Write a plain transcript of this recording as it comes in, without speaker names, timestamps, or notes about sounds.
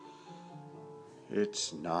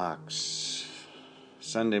It's Knox.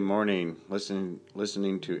 Sunday morning,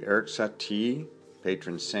 listening to Eric Satie,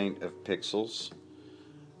 patron saint of pixels.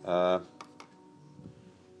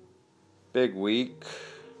 Big week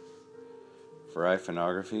for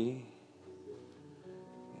iPhoneography,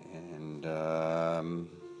 and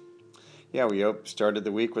we started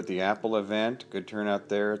the week with the Apple event. Good turnout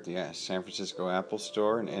there at the San Francisco Apple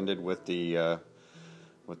Store, and ended with the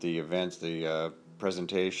events, the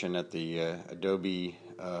presentation at the Adobe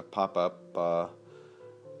pop-up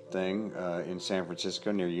thing in San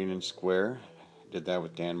Francisco near Union Square. Did that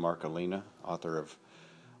with Dan Marcolina, author of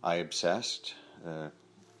I Obsessed.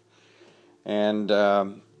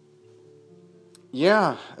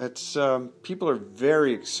 It's people are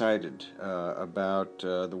very excited about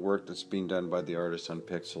the work that's being done by the artists on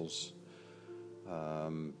Pixels,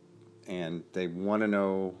 and they want to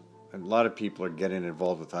know. A lot of people are getting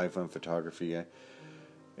involved with iPhone photography.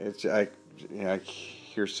 I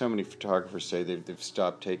hear so many photographers say they've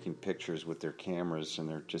stopped taking pictures with their cameras,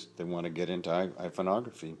 and they want to get into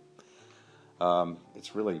iPhoneography.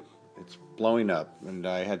 It's blowing up, and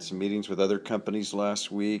I had some meetings with other companies last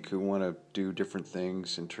week who want to do different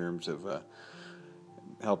things in terms of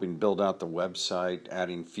helping build out the website,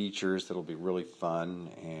 adding features that'll be really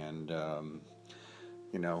fun, and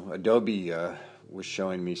Adobe was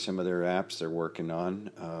showing me some of their apps they're working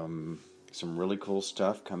on. Some really cool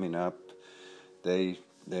stuff coming up. They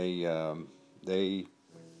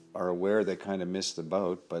are aware they kind of missed the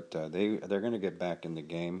boat, but they're going to get back in the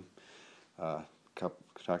game.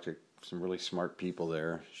 Talked to some really smart people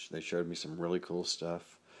there. They showed me some really cool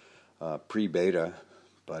stuff, pre-beta,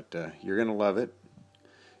 but you're going to love it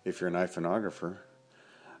if you're an iPhoneographer.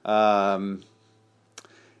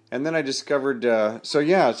 And then I discovered, it's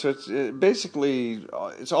basically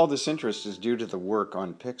all this interest is due to the work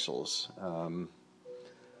on Pixels,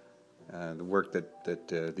 the work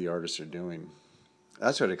that the artists are doing.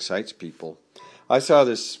 That's what excites people. I saw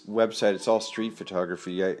this website. It's all street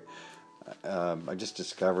photography. I just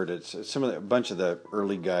discovered it's a bunch of the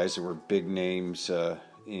early guys that were big names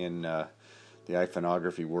in the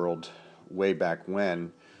iPhoneography world way back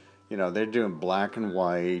when. They're doing black and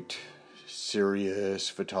white, serious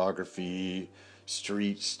photography,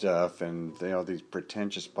 street stuff, and these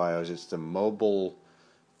pretentious bios. It's the Mobile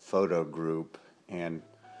Photo Group, and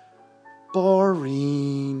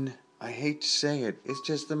boring. I hate to say it. It's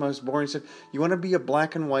just the most boring stuff. You want to be a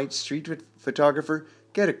black and white street photographer?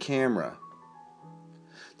 Get a camera.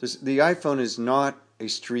 The iPhone is not a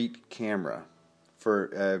street camera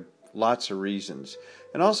for lots of reasons.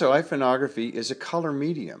 And also, iPhoneography is a color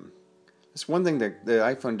medium. That's one thing that the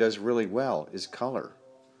iPhone does really well, is color.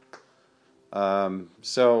 Quit.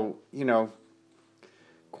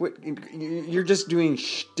 You're just doing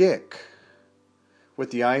shtick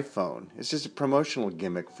with the iPhone. It's just a promotional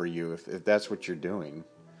gimmick for you if that's what you're doing.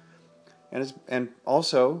 And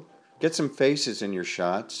also get some faces in your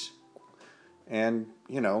shots, and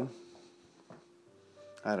I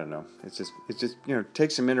don't know. It's just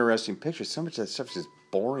take some interesting pictures. So much of that stuff is just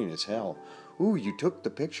boring as hell. Ooh, you took the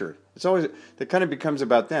picture. It kind of becomes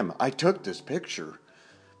about them. I took this picture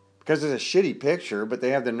because it's a shitty picture, but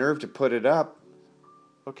they have the nerve to put it up.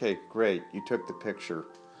 Okay, great. You took the picture.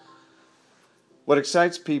 What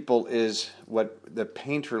excites people is what the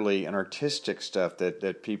painterly and artistic stuff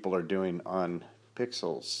that people are doing on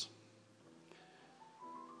Pixels.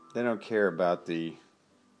 They don't care about the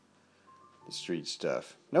street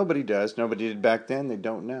stuff. Nobody does. Nobody did back then. They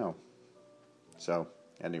don't now. So,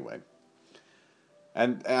 anyway.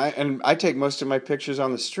 And I take most of my pictures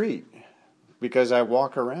on the street because I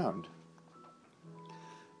walk around.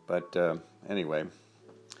 But anyway.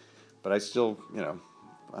 But I still,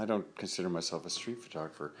 I don't consider myself a street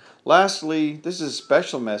photographer. Lastly, this is a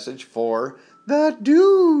special message for the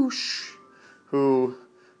douche, who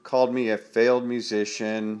called me a failed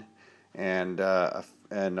musician and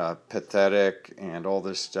pathetic and all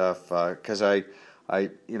this stuff because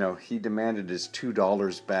he demanded his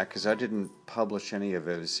 $2 back because I didn't publish any of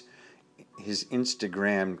his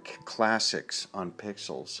Instagram classics on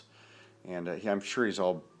Pixels, and I'm sure he's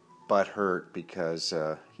all butthurt because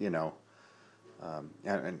and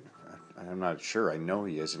I'm not sure. I know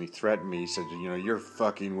he is, and he threatened me. He said, you're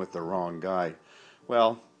fucking with the wrong guy.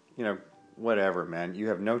 Well, whatever, man. You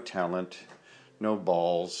have no talent, no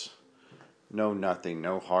balls. No nothing,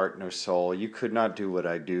 no heart, no soul. You could not do what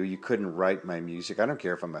I do. You couldn't write my music. I don't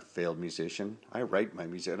care if I'm a failed musician. I write my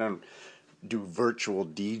music. I don't do virtual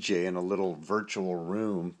DJ in a little virtual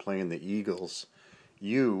room playing the Eagles.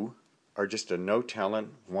 You are just a no-talent,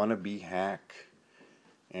 wannabe hack.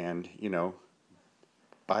 And,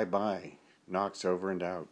 bye-bye. Knox over and out.